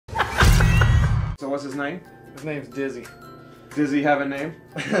So what's his name? His name's Dizzy. Does he have a name?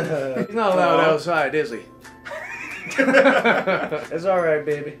 He's not allowed outside, is he? It's alright,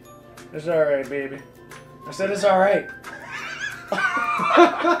 baby. It's alright, baby. I said it's alright.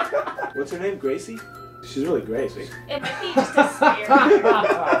 What's her name? Gracie? She's really Gracie. It might be just a smear.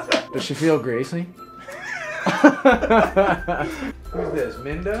 Does she feel Gracie? Who's this?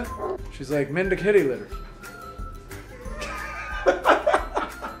 Minda? She's like Minda kitty litter.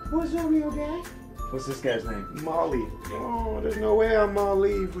 What's your real guy? What's this guy's name? Molly. Oh, there's no way I'm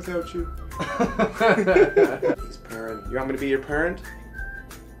Molly without you. He's parent. You want me to be your parent?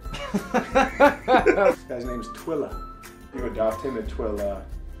 This guy's name's Twilla. You adopt him, it will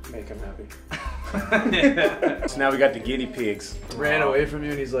make him happy. So now we got the guinea pigs. Ran away from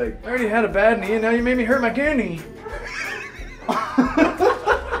you and he's like, I already had a bad knee and now you made me hurt my good knee.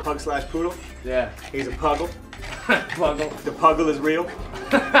 Pug slash poodle? Yeah. He's a puggle. Puggle. The puggle is real.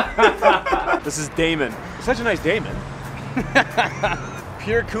 This is Damon. Such a nice Damon.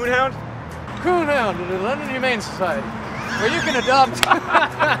 Pure coonhound? Coonhound to the London Humane Society, where you can adopt.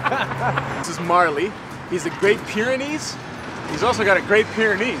 This is Marley. He's a Great Pyrenees. He's also got a Great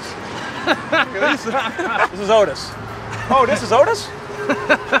Pyrenees. This is Otis. Oh, this is Otis? Otis,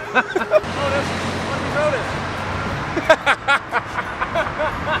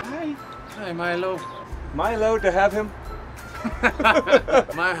 Hi. Hi, Milo. Milo to have him?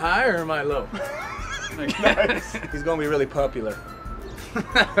 My high or my low? Nice. He's gonna be really popular.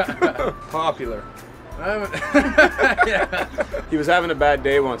 Popular. Yeah. He was having a bad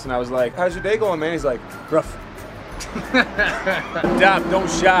day once and I was like, how's your day going, man? He's like, rough. Stop, don't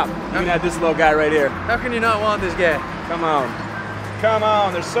shop. You can have this little guy right here. How can you not want this guy? Come on. Come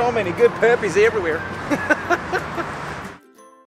on, there's so many good puppies everywhere.